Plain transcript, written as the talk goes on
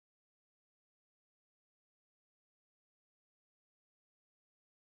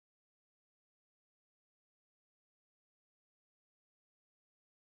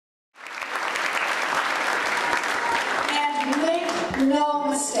no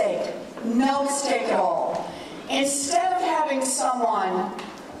mistake at all. Instead of having someone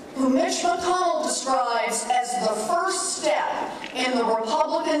who Mitch McConnell describes as the first step in the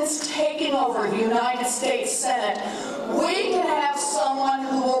Republicans taking over the United States Senate, we can have someone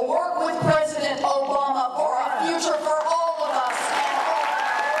who will work with President Obama for a future for all of us.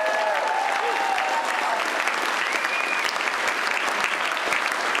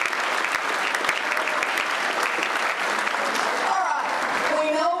 All right,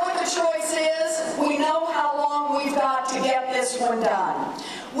 we know what the choice is. We know how long we've got to get this one done.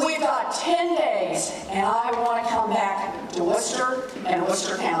 We've got 10 days, and I want to come back to Worcester and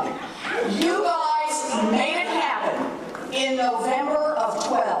Worcester County. You guys made it happen in November of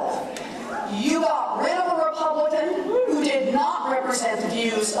 12. You got rid of a Republican who did not represent the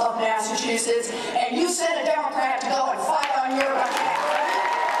views of Massachusetts, and you sent a Democrat to go and fight on your behalf.